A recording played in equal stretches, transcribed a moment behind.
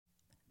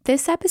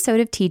This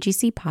episode of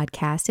TGC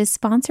Podcast is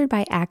sponsored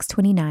by Acts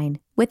 29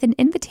 with an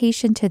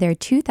invitation to their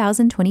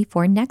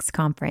 2024 Next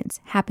Conference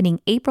happening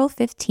April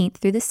 15th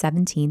through the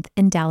 17th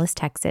in Dallas,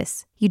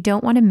 Texas. You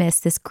don't want to miss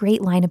this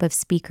great lineup of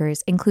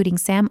speakers, including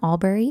Sam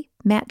Albury,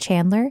 Matt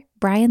Chandler,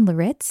 Brian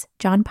Laritz,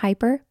 John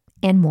Piper,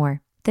 and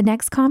more. The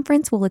Next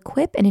Conference will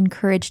equip and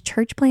encourage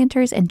church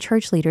planters and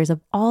church leaders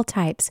of all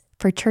types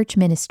for church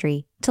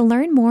ministry. To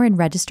learn more and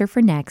register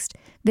for Next,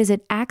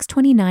 visit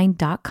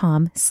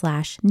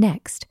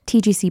acts29.com/next.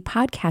 TGC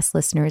podcast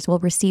listeners will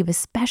receive a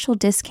special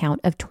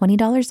discount of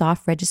 $20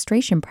 off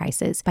registration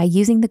prices by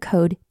using the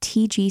code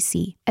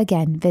TGC.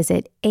 Again,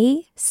 visit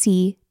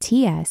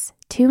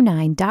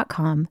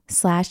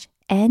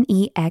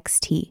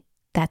acts29.com/next.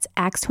 That's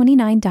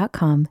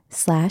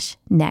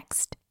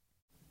acts29.com/next.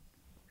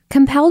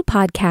 Compelled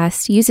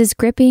Podcast uses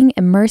gripping,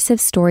 immersive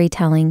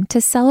storytelling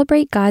to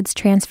celebrate God's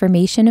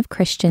transformation of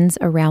Christians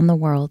around the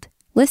world.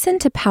 Listen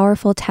to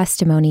powerful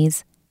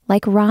testimonies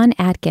like Ron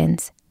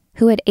Atkins,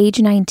 who at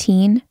age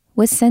 19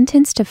 was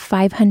sentenced to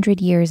 500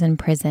 years in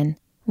prison.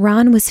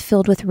 Ron was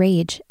filled with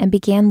rage and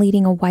began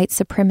leading a white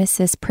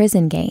supremacist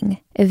prison gang.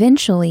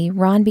 Eventually,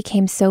 Ron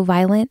became so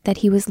violent that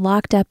he was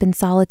locked up in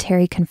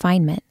solitary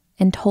confinement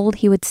and told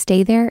he would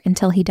stay there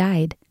until he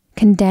died.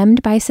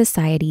 Condemned by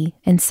society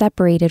and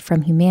separated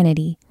from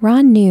humanity,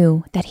 Ron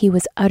knew that he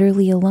was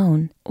utterly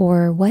alone,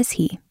 or was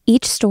he?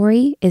 Each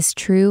story is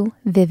true,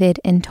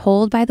 vivid, and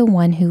told by the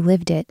one who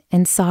lived it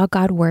and saw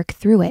God work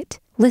through it.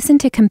 Listen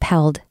to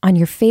Compelled on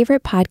your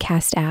favorite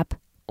podcast app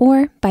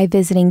or by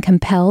visiting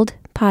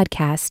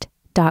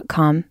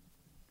compelledpodcast.com.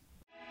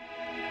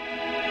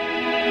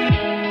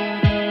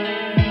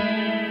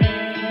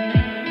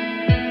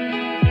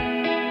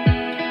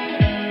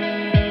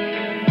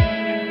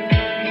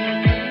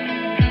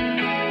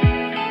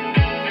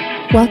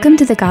 Welcome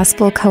to the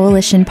Gospel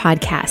Coalition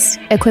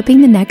podcast, equipping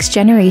the next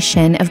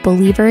generation of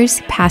believers,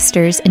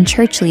 pastors, and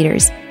church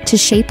leaders to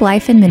shape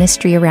life and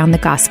ministry around the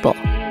gospel.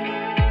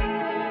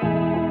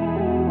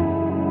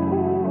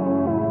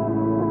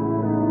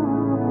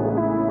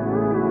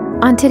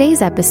 On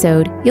today's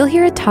episode, you'll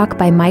hear a talk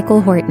by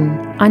Michael Horton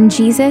on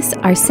Jesus,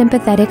 our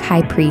sympathetic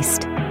high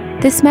priest.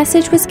 This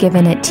message was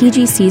given at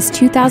TGC's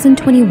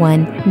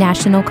 2021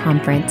 National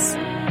Conference.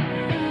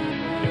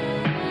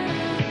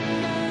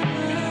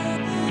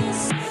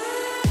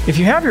 If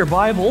you have your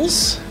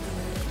Bibles,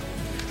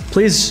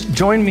 please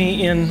join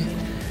me in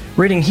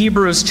reading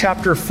Hebrews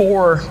chapter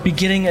 4,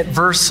 beginning at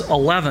verse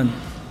 11.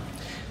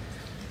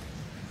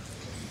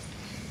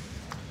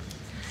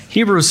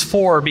 Hebrews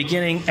 4,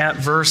 beginning at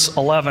verse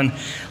 11.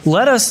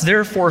 Let us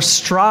therefore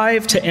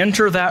strive to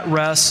enter that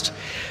rest,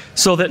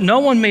 so that no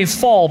one may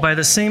fall by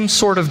the same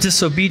sort of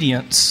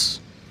disobedience.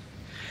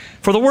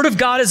 For the word of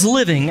God is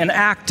living and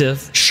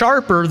active,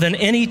 sharper than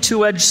any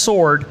two-edged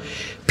sword,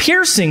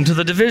 piercing to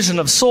the division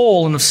of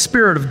soul and of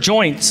spirit, of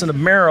joints and of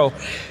marrow,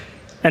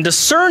 and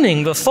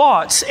discerning the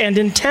thoughts and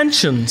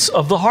intentions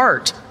of the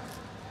heart.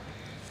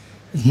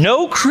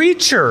 No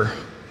creature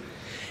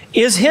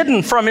is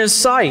hidden from his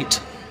sight,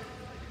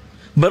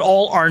 but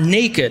all are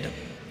naked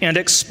and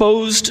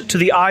exposed to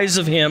the eyes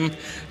of him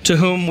to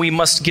whom we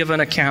must give an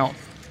account.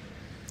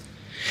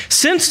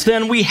 Since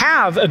then we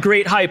have a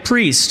great high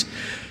priest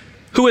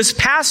who has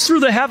passed through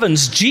the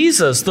heavens,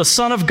 Jesus, the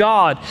Son of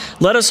God.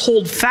 Let us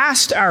hold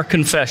fast our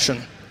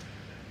confession.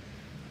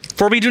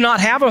 For we do not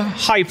have a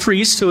high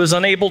priest who is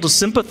unable to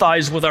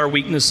sympathize with our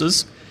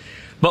weaknesses,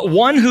 but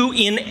one who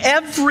in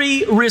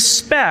every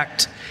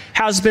respect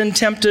has been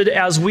tempted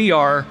as we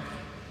are,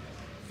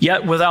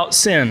 yet without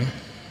sin.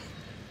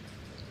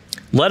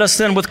 Let us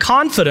then with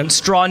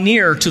confidence draw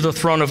near to the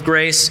throne of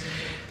grace,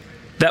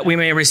 that we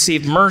may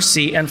receive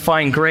mercy and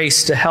find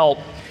grace to help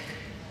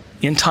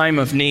in time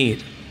of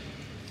need.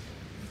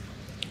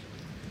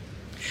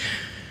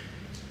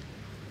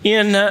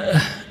 In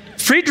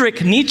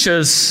Friedrich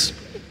Nietzsche's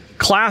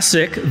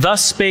classic,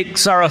 Thus Spake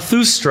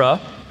Zarathustra,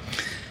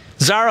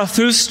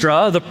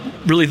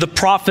 the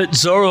prophet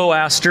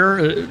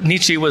Zoroaster,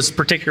 Nietzsche was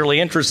particularly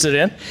interested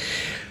in,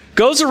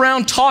 goes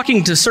around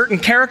talking to certain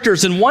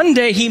characters, and one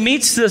day he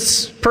meets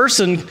this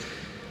person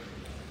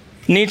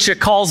Nietzsche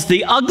calls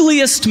the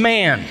ugliest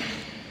man.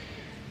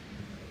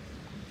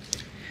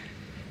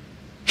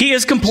 He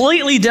is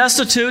completely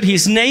destitute,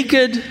 he's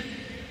naked.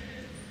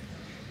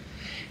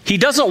 He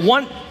doesn't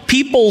want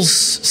people's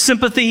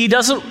sympathy. He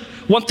doesn't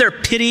want their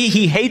pity.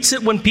 He hates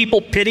it when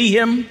people pity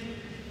him.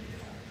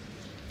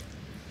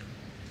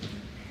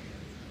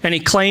 And he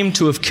claimed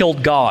to have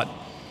killed God.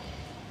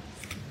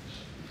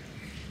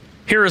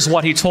 Here is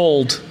what he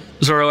told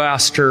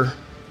Zoroaster.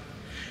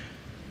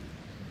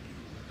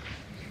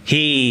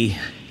 He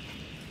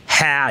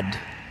had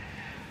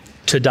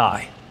to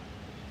die.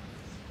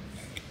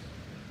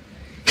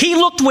 He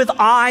looked with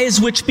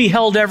eyes which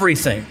beheld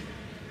everything.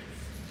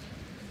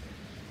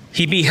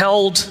 He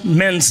beheld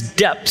men's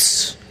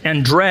depths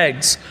and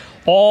dregs,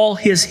 all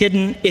his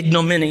hidden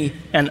ignominy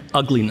and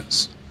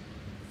ugliness.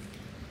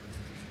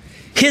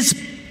 His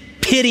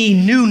pity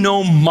knew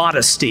no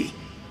modesty.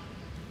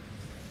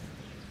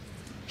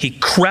 He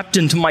crept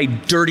into my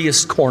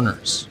dirtiest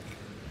corners.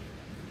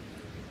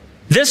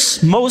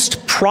 This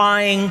most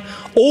prying,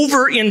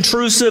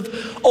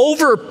 over-intrusive,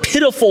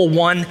 over-pitiful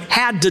one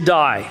had to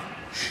die.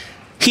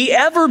 He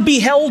ever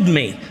beheld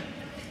me,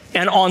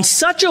 and on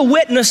such a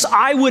witness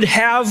I would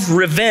have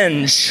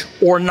revenge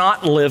or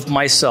not live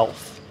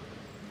myself.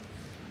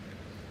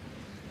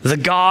 The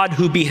God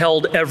who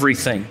beheld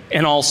everything,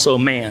 and also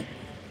man.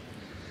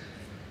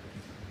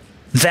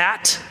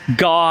 That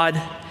God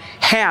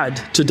had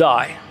to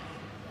die.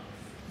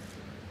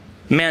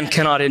 Man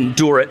cannot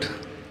endure it,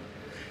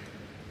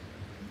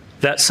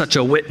 that such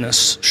a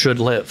witness should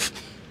live.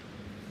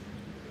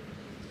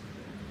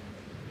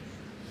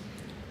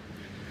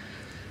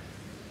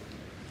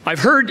 I've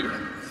heard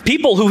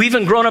people who've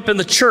even grown up in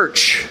the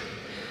church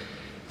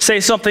say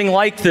something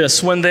like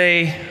this when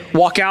they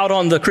walk out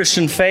on the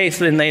Christian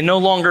faith and they no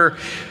longer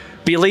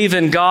believe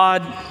in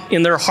God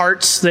in their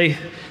hearts. They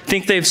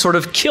think they've sort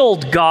of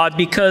killed God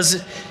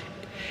because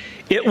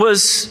it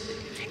was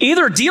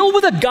either deal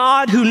with a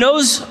God who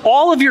knows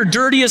all of your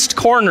dirtiest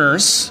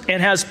corners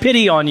and has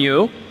pity on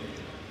you,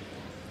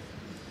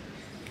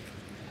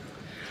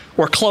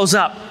 or close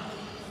up.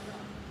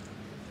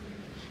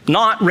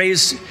 Not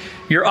raise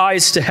your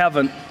eyes to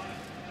heaven,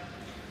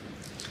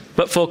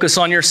 but focus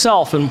on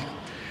yourself and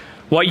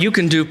what you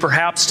can do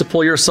perhaps to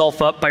pull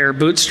yourself up by your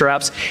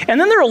bootstraps. And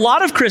then there are a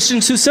lot of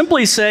Christians who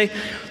simply say,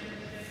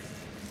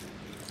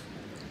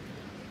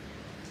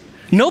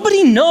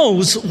 nobody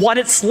knows what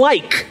it's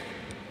like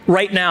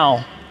right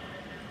now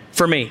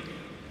for me.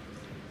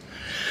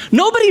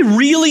 Nobody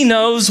really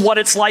knows what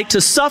it's like to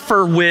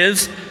suffer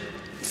with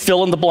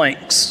fill in the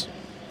blanks.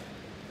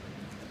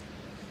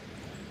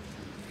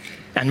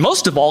 And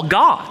most of all,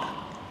 God.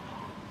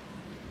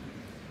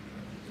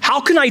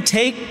 How can I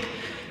take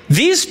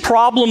these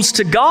problems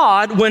to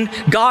God when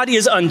God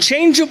is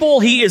unchangeable,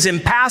 He is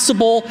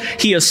impassible,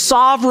 He is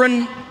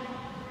sovereign?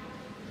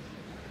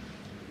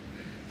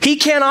 He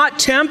cannot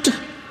tempt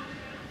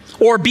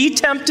or be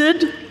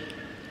tempted.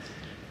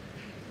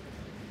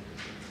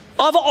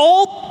 Of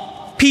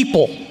all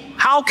people,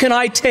 how can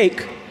I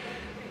take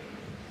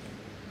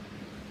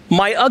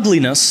my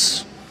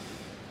ugliness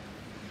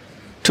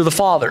to the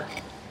Father?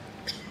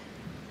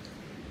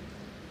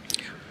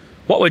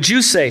 What would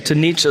you say to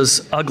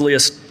Nietzsche's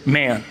ugliest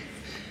man?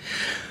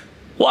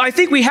 Well, I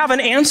think we have an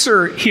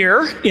answer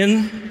here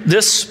in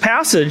this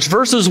passage.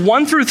 Verses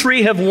 1 through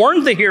 3 have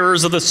warned the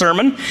hearers of the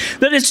sermon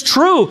that it's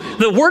true.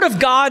 The Word of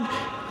God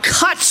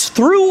cuts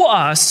through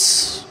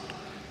us,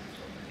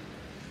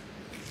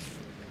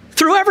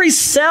 through every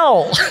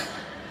cell,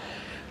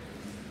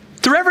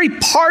 through every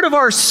part of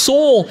our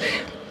soul.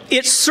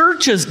 It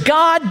searches.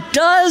 God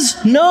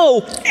does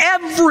know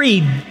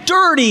every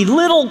dirty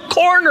little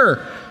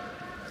corner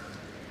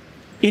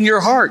in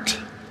your heart.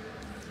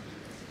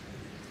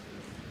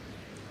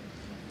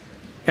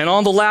 And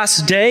on the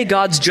last day,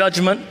 God's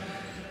judgment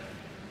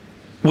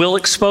will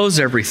expose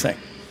everything.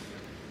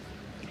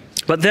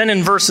 But then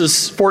in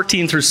verses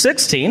 14 through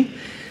 16,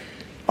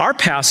 our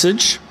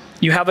passage,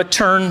 you have a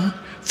turn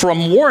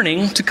from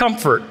warning to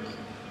comfort.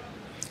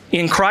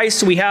 In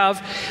Christ, we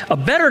have a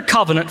better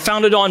covenant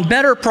founded on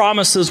better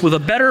promises with a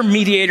better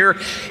mediator.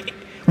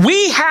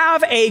 We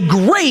have a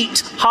great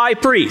high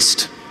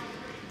priest.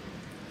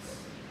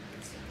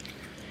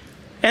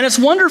 And it's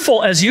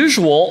wonderful, as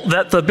usual,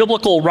 that the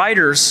biblical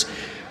writers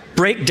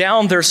break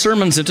down their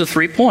sermons into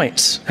 3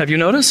 points. Have you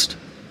noticed?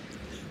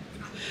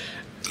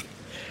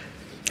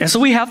 And so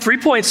we have 3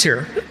 points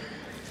here.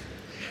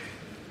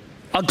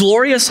 A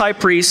glorious high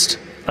priest,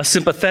 a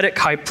sympathetic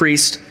high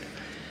priest,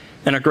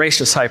 and a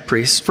gracious high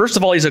priest. First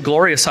of all, he's a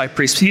glorious high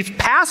priest. He's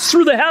passed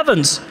through the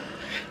heavens.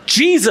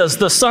 Jesus,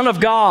 the Son of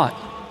God.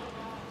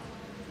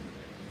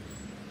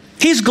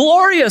 He's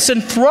glorious,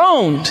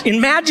 enthroned in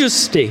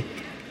majesty.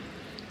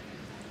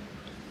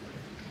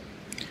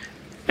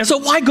 And so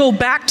why go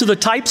back to the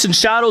types and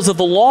shadows of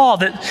the law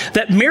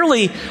that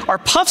merely are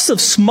puffs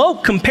of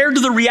smoke compared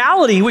to the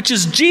reality, which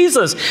is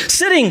Jesus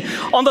sitting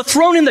on the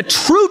throne in the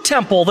true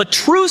temple, the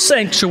true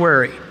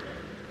sanctuary,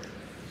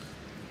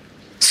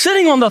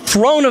 sitting on the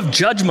throne of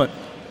judgment,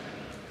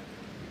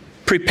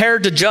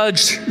 prepared to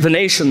judge the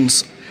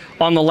nations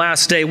on the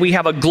last day. We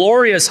have a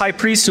glorious high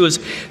priest who has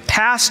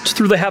passed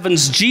through the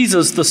heavens,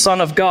 Jesus, the Son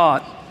of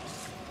God.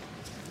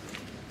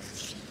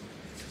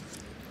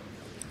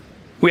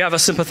 We have a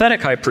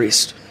sympathetic high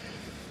priest.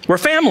 We're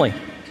family.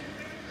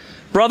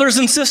 Brothers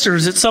and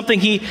sisters, it's something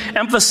he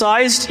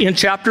emphasized in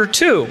chapter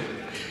 2.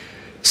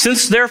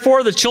 Since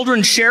therefore the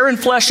children share in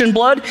flesh and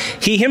blood,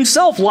 he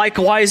himself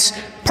likewise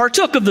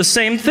partook of the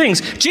same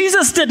things.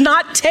 Jesus did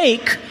not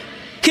take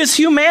his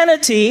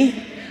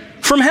humanity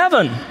from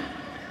heaven.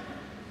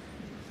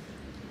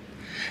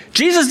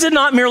 Jesus did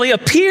not merely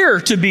appear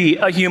to be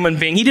a human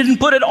being. He didn't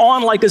put it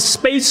on like a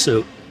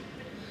spacesuit.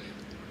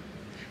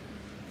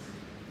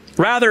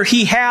 Rather,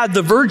 he had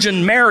the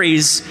Virgin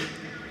Mary's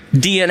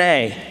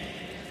DNA.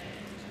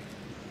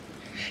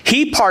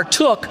 He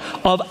partook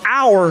of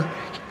our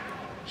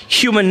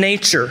human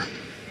nature.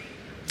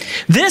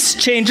 This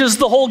changes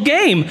the whole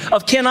game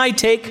of, can I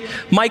take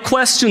my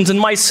questions and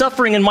my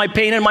suffering and my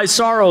pain and my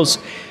sorrows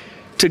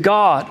to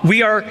God.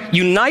 We are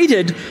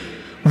united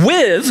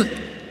with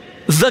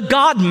the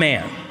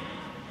God-man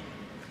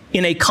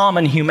in a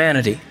common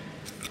humanity.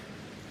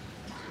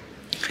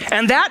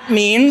 And that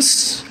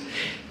means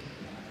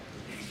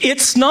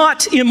it's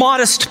not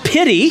immodest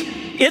pity,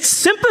 it's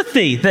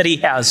sympathy that he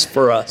has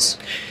for us.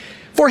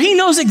 For he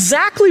knows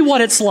exactly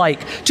what it's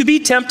like to be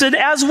tempted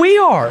as we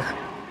are.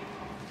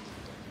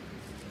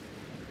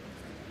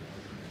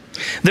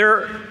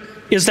 There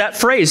is that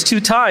phrase 2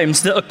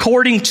 times, the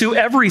according to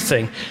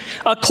everything.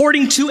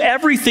 According to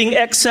everything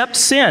except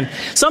sin.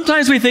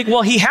 Sometimes we think,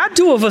 well, he had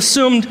to have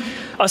assumed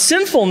a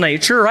sinful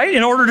nature, right,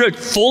 in order to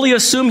fully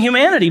assume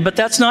humanity, but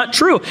that's not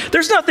true.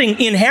 There's nothing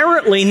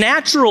inherently,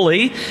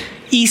 naturally,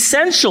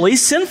 essentially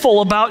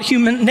sinful about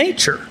human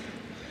nature.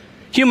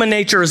 Human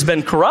nature has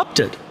been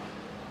corrupted.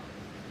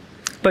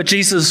 But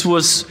Jesus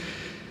was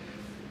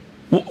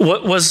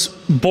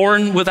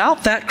born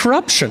without that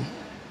corruption.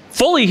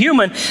 Fully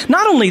human.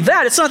 Not only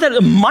that, it's not that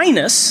a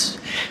minus,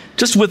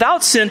 just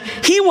without sin.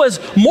 He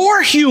was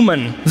more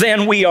human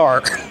than we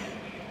are.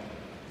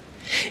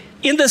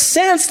 In the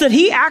sense that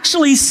he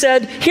actually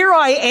said, "Here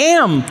I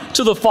am,"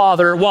 to the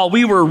Father while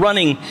we were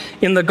running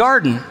in the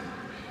garden,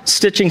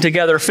 stitching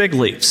together fig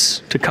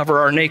leaves to cover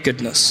our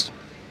nakedness.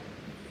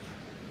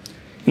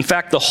 In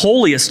fact, the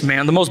holiest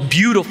man, the most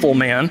beautiful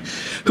man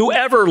who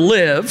ever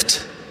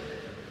lived,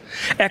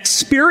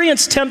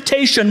 experienced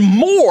temptation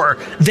more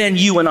than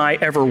you and I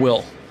ever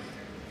will.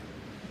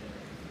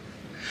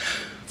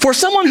 For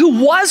someone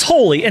who was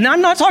holy, and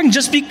I'm not talking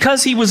just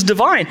because he was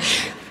divine,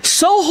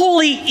 so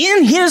holy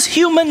in his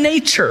human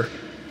nature,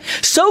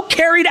 so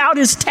carried out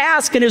his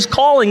task and his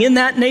calling in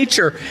that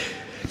nature,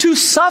 to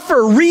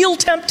suffer real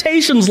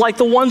temptations like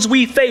the ones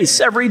we face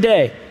every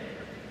day.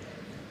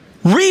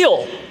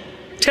 Real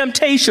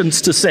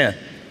temptations to sin.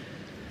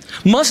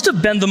 Must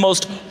have been the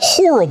most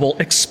horrible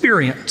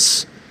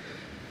experience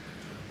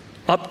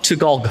up to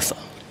Golgotha.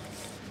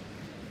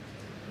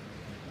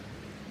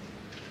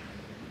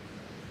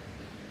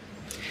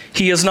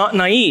 He is not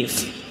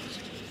naive.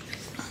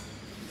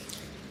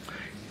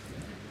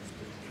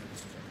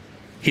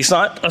 He's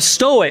not a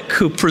stoic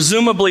who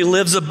presumably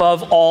lives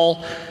above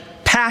all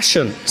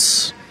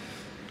passions.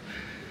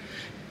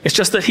 It's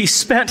just that he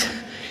spent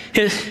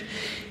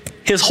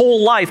his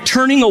whole life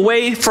turning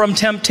away from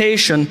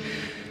temptation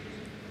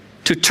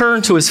to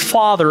turn to his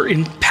Father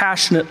in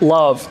passionate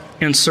love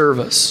and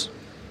service.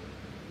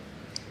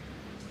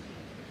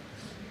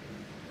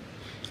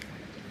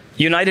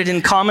 United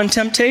in common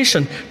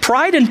temptation,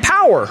 pride and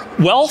power,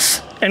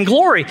 wealth and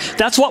glory.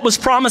 That's what was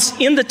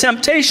promised in the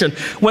temptation.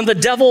 When the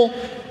devil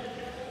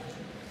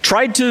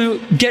tried to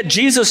get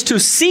Jesus to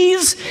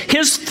seize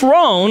his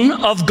throne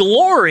of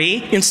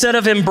glory instead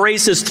of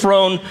embrace his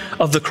throne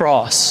of the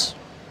cross.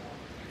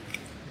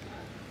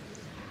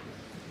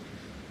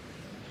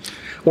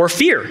 Or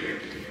fear,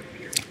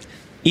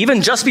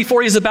 even just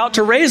before he's about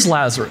to raise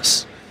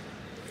Lazarus.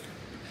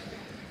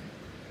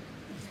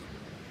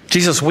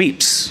 Jesus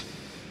weeps.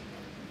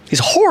 He's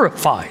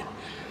horrified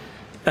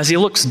as he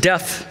looks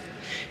death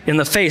in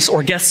the face.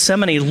 Or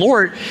Gethsemane,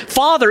 "Lord,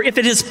 Father, if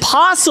it is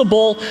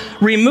possible,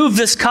 remove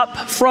this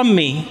cup from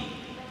me.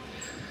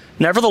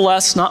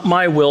 Nevertheless, not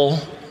my will,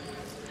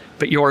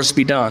 but yours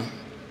be done."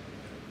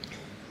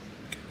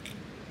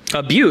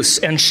 Abuse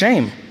and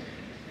shame.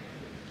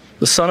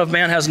 The Son of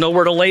Man has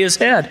nowhere to lay his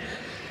head.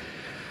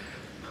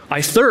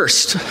 "I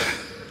thirst."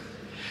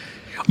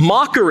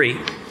 Mockery,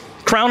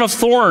 crown of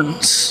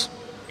thorns.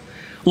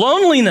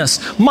 Loneliness.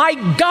 My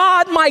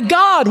God,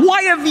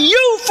 why have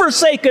you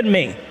forsaken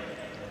me?"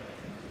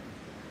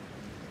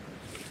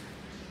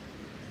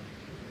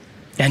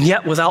 And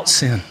yet without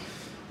sin.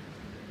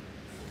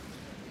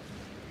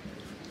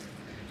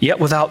 Yet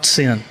without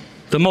sin.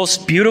 The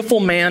most beautiful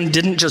man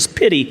didn't just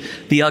pity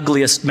the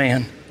ugliest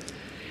man.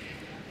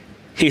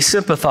 He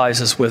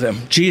sympathizes with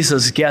him.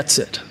 Jesus gets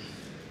it.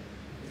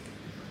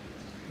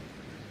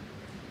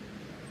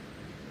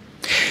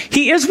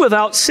 He is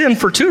without sin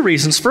for 2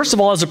 reasons. First of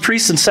all, as a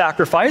priest and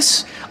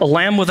sacrifice, a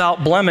lamb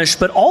without blemish,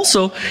 but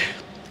also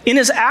in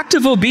his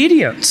active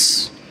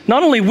obedience.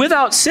 Not only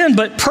without sin,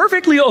 but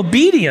perfectly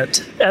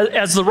obedient,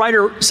 as the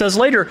writer says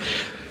later,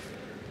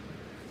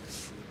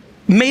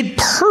 made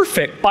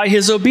perfect by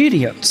his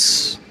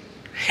obedience.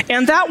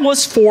 And that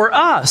was for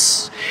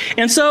us.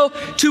 And so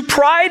to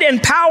pride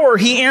and power,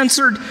 he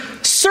answered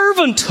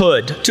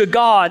servanthood to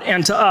God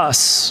and to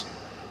us.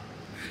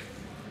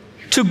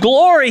 To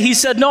glory, he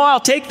said, "No, I'll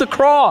take the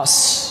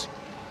cross."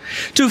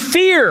 To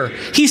fear,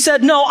 he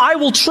said, "No, I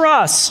will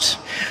trust."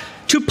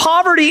 To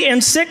poverty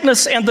and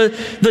sickness and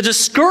the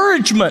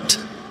discouragement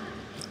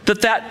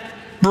that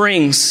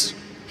brings,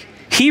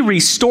 he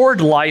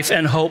restored life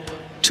and hope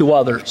to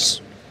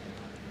others.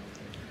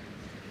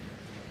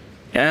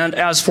 And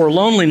as for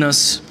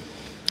loneliness,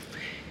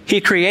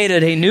 he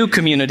created a new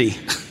community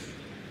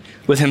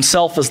with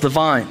himself as the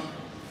vine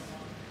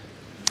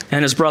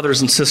and his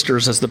brothers and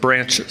sisters as the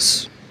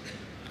branches.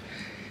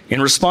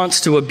 In response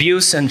to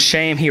abuse and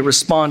shame, he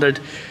responded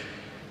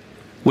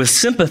with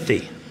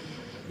sympathy,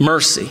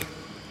 mercy,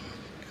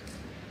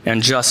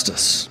 and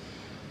justice.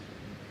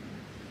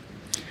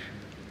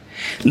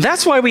 And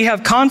that's why we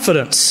have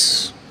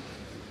confidence.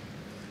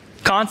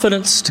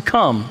 Confidence to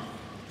come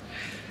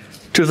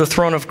to the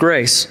throne of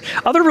grace.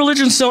 Other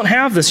religions don't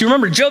have this. You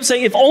remember Job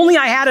saying, if only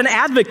I had an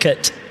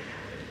advocate,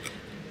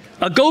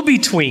 a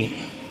go-between.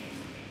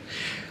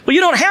 Well, you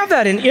don't have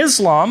that in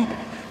Islam.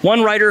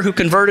 One writer who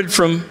converted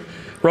from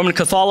Roman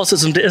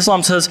Catholicism to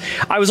Islam says,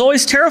 I was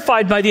always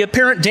terrified by the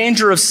apparent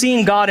danger of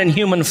seeing God in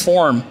human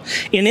form.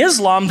 In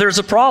Islam, there's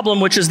a problem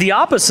which is the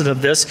opposite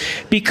of this,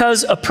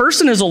 because a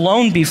person is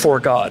alone before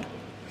God.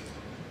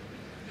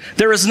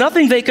 There is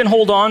nothing they can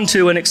hold on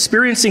to, and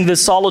experiencing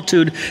this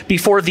solitude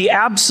before the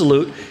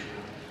absolute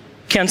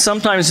can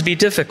sometimes be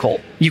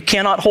difficult. You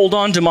cannot hold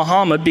on to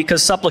Muhammad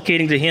because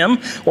supplicating to him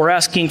or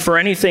asking for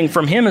anything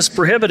from him is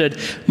prohibited.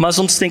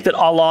 Muslims think that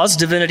Allah's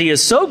divinity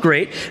is so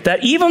great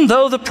that even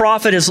though the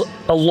prophet is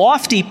a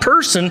lofty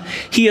person,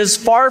 he is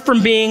far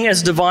from being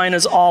as divine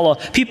as Allah.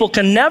 People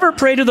can never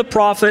pray to the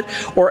prophet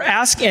or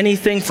ask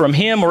anything from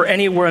him or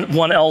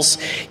anyone else.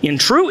 In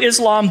true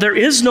Islam, there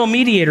is no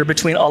mediator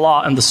between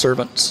Allah and the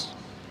servants.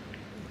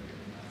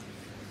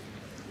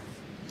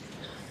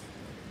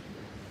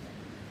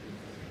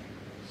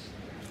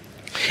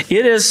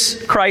 It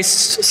is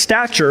Christ's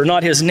stature,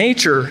 not his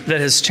nature,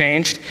 that has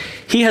changed.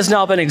 He has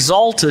now been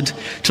exalted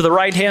to the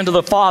right hand of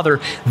the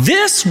Father.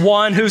 This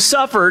one who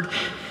suffered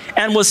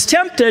and was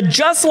tempted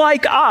just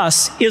like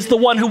us is the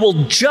one who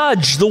will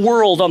judge the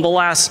world on the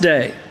last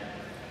day.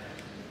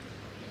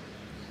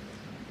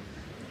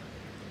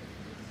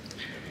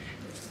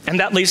 And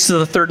that leads to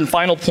the third and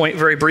final point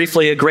very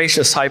briefly, a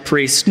gracious high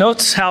priest.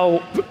 Notice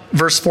how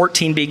verse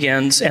 14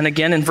 begins, and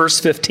again in verse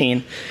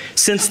 15,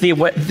 since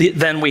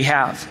then we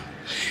have.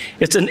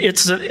 It's an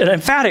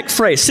emphatic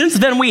phrase. Since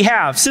then we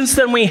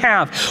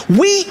have.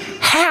 We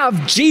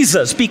have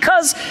Jesus.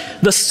 Because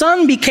the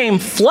Son became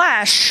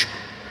flesh,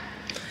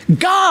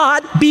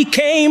 God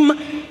became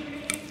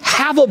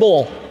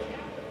havable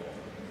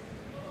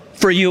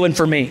for you and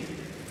for me.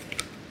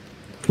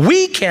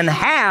 We can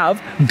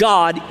have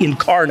God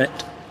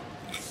incarnate.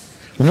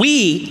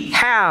 We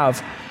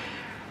have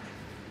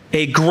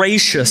a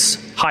gracious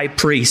high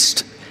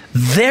priest.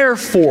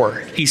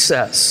 Therefore, he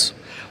says,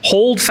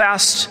 hold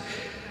fast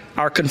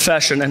our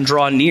confession and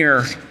draw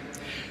near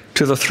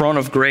to the throne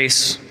of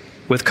grace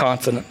with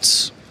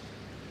confidence.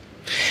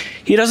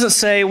 He doesn't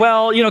say,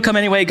 well, come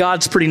anyway,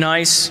 God's pretty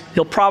nice.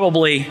 He'll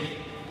probably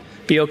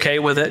be okay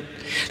with it.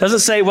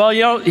 Doesn't say, well,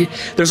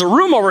 there's a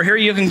room over here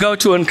you can go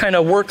to and kind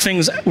of work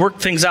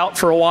things out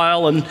for a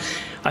while, and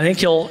I think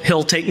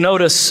he'll take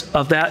notice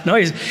of that. No,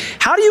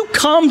 how do you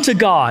come to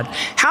God?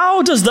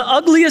 How does the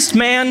ugliest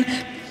man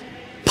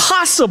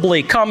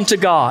possibly come to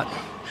God?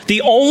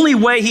 The only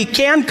way he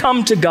can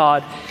come to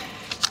God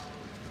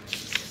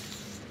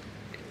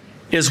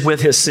is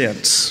with his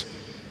sins.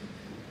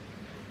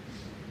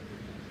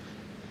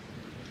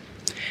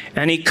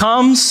 And he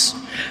comes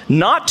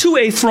not to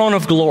a throne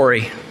of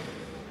glory,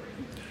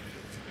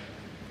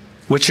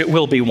 which it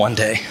will be one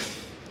day.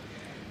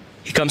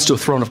 He comes to a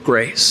throne of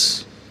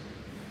grace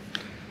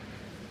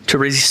to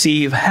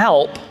receive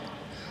help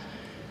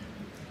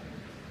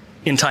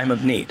in time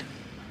of need.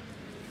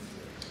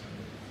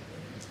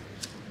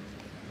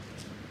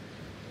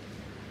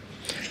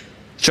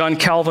 John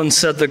Calvin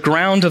said, the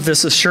ground of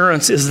this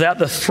assurance is that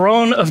the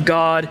throne of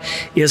God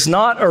is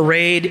not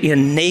arrayed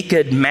in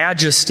naked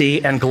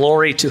majesty and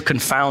glory to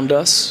confound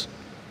us,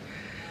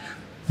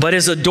 but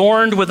is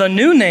adorned with a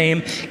new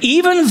name,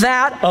 even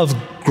that of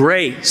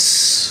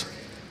grace,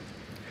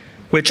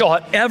 which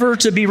ought ever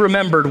to be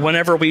remembered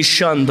whenever we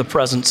shun the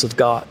presence of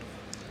God.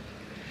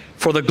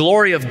 For the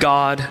glory of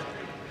God,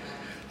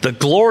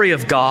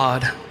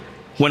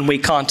 when we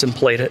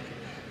contemplate it,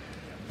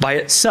 by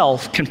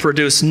itself can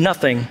produce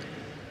nothing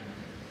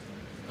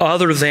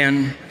other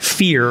than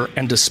fear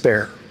and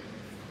despair.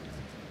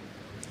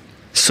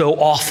 So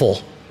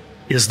awful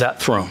is that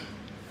throne.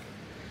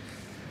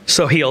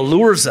 So he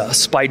allures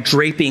us by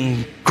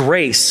draping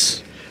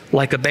grace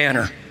like a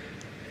banner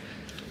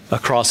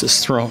across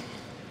his throne.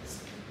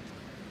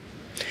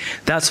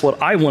 That's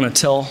what I want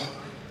to tell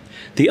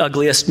the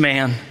ugliest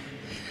man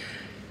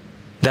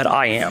that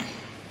I am,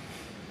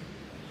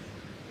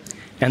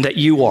 and that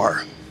you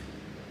are,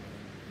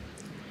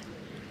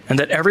 and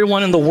that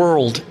everyone in the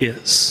world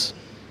is.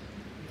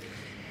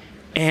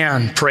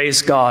 And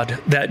praise God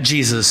that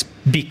Jesus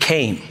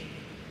became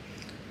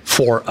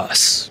for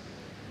us.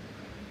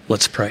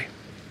 Let's pray.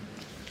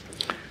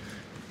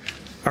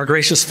 Our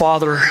gracious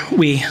Father,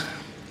 we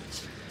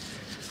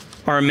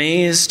are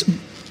amazed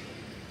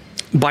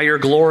by your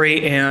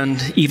glory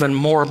and even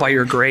more by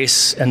your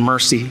grace and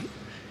mercy.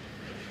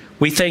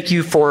 We thank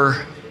you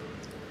for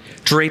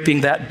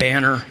draping that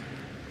banner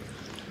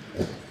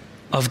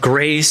of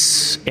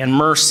grace and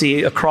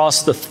mercy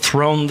across the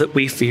throne that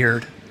we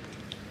feared.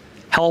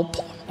 Help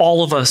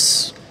all of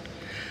us,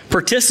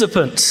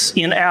 participants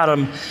in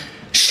Adam,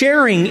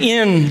 sharing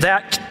in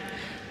that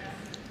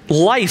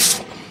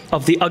life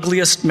of the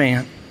ugliest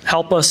man.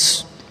 Help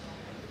us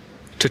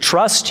to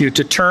trust you,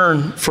 to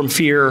turn from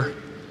fear,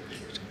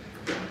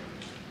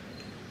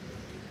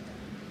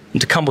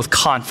 and to come with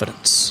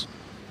confidence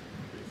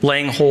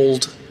laying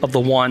hold of the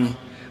one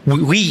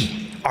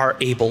we are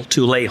able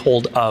to lay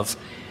hold of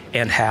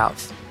and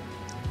have.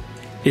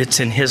 It's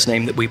in his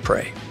name that we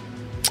pray.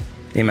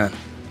 Amen.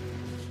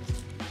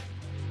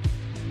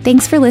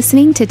 Thanks for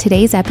listening to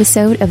today's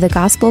episode of the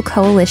Gospel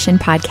Coalition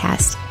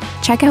podcast.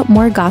 Check out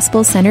more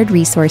gospel-centered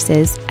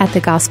resources at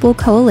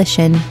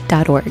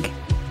thegospelcoalition.org.